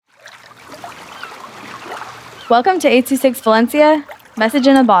Welcome to 826 Valencia, message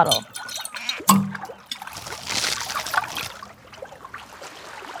in a bottle.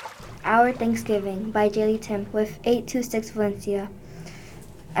 Our Thanksgiving by Jayelee with 826 Valencia.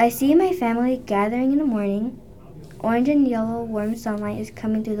 I see my family gathering in the morning. Orange and yellow warm sunlight is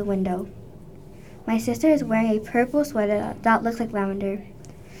coming through the window. My sister is wearing a purple sweater that looks like lavender.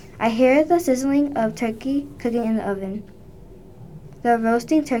 I hear the sizzling of turkey cooking in the oven. The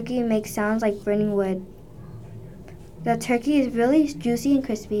roasting turkey makes sounds like burning wood. The turkey is really juicy and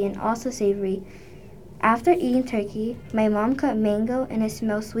crispy and also savory. After eating turkey, my mom cut mango and it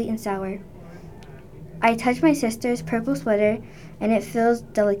smells sweet and sour. I touch my sister's purple sweater and it feels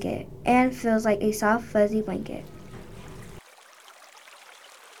delicate and feels like a soft fuzzy blanket.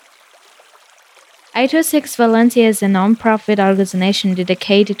 826 Valencia is a non-profit organization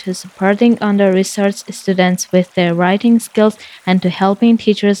dedicated to supporting under-researched students with their writing skills and to helping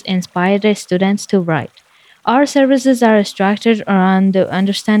teachers inspire their students to write. Our services are structured around the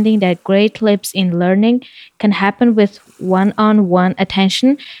understanding that great leaps in learning can happen with one-on-one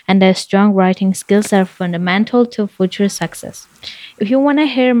attention and that strong writing skills are fundamental to future success. If you want to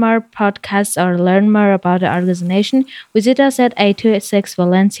hear more podcasts or learn more about the organization, visit us at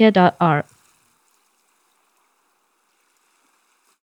 826valencia.org.